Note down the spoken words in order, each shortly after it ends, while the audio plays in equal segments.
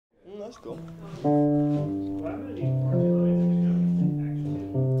That's cool.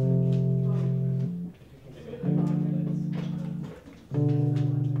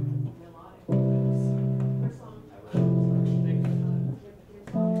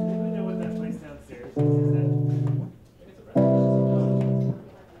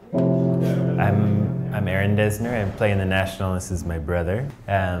 I play in the National. This is my brother,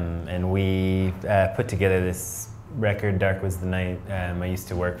 and we put together this record, Dark Was the Night. I used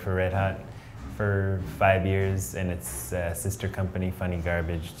to work for Red Hot for 5 years, and its sister company, Funny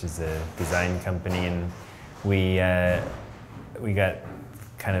Garbage, which is a design company, and we got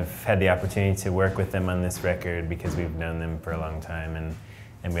had the opportunity to work with them on this record because we've known them for a long time,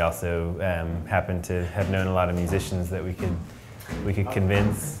 and we also happen to have known a lot of musicians that we could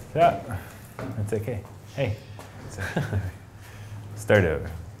convince. Yeah, that's okay. Hey, start over.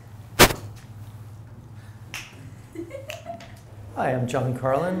 Hi, I'm John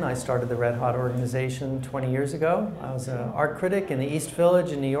Carlin. I started the Red Hot organization 20 years ago. I was an art critic in the East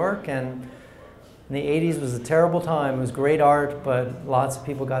Village in New York, and in the 80s was a terrible time. It was great art, but lots of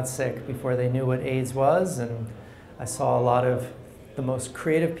people got sick before they knew what AIDS was, and I saw a lot of the most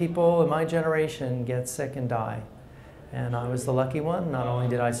creative people in my generation get sick and die. And I was the lucky one. Not only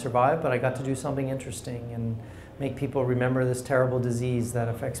did I survive, but I got to do something interesting and make people remember this terrible disease that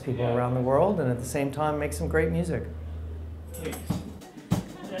affects people around the world, and at the same time make some great music.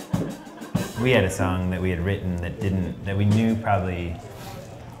 We had a song that we had written that we knew probably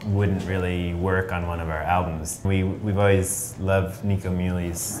wouldn't really work on one of our albums. We've always loved Nico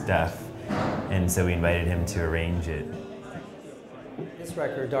Muley's stuff, and so we invited him to arrange it. This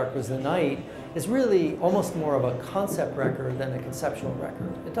record, Dark Was the Night, is really almost more of a concept record than a conceptual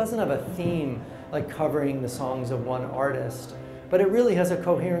record. It doesn't have a theme like covering the songs of one artist, but it really has a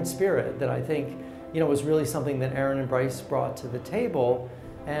coherent spirit that I think was really something that Aaron and Bryce brought to the table,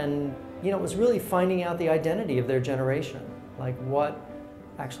 and it was really finding out the identity of their generation, like what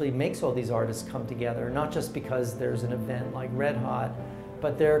actually makes all these artists come together, not just because there's an event like Red Hot,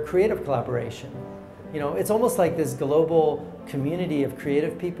 but their creative collaboration. It's almost like this global community of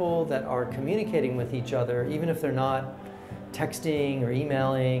creative people that are communicating with each other, even if they're not texting or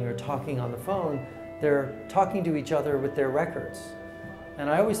emailing or talking on the phone, they're talking to each other with their records. And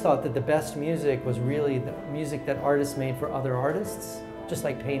I always thought that the best music was really the music that artists made for other artists, just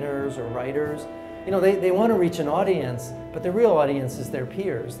like painters or writers. They want to reach an audience, but the real audience is their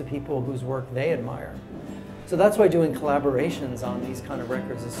peers, the people whose work they admire. So that's why doing collaborations on these kind of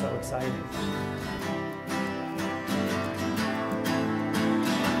records is so exciting.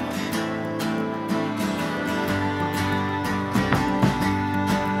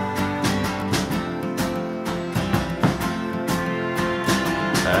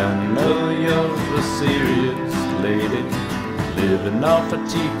 I know you're a serious lady, living off a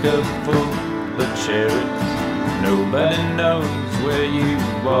teacup full of cherries. Nobody knows where you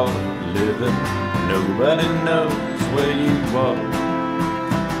are living. Nobody knows where you are.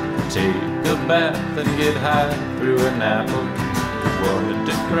 Take a bath and get high through an apple. Wanted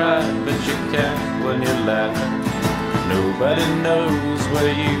to cry, but you can't when you're laughing. Nobody knows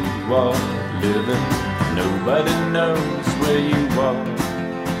where you are living. Nobody knows where you are.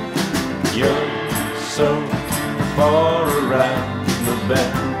 You're so far around the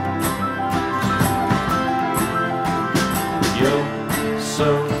bend. You're so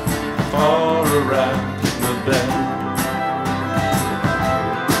far around the bend.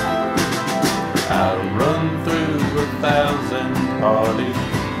 I'll run through 1,000 parties.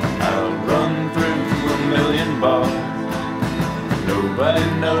 I'll run through 1,000,000 bars. Nobody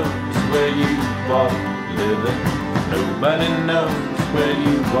knows where you are living. Nobody knows where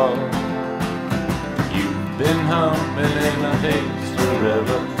you are. Been humming in a haze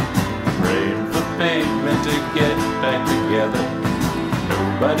forever, praying for pavement to get back together.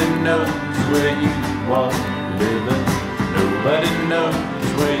 Nobody knows where you are living. Nobody knows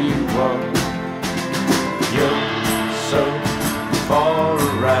where you are. You're so far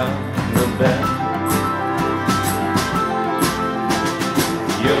around the bend.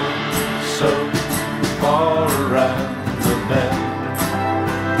 You're so far around the bend.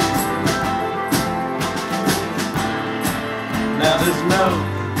 Now there's no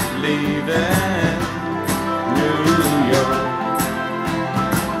leaving New York.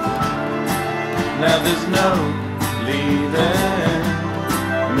 Now there's no leaving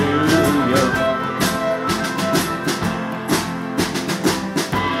New York.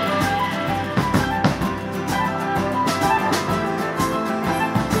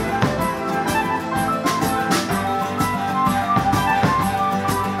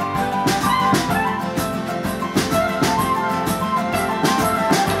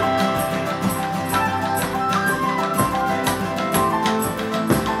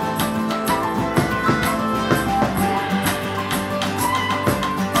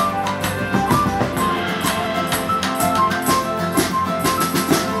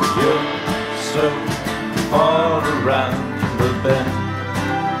 so far around the bend.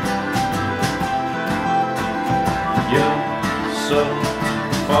 You're so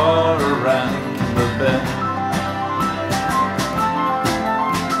far around the bend.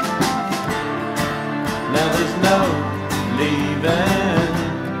 Now there's no leaving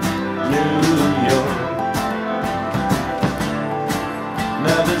New York.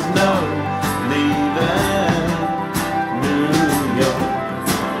 Now there's no leaving New York.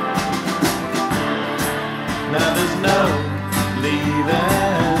 Now there's no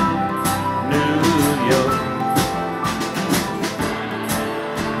leaving New York.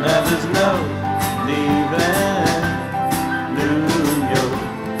 Now there's no leaving New York.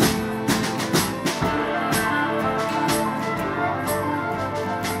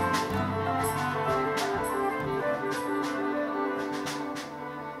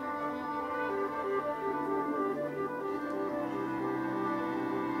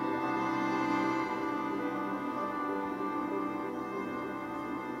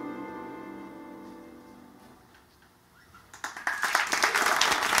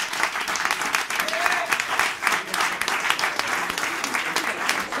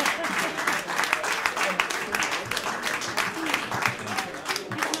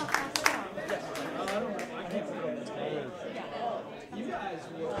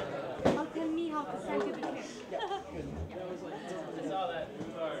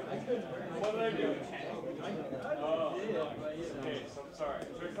 What did I do? Oh, okay, so I'm sorry.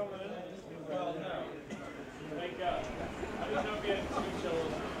 Is there coming in? Well, no. Thank God. I didn't know if you had 2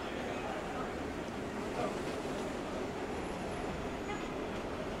 shows.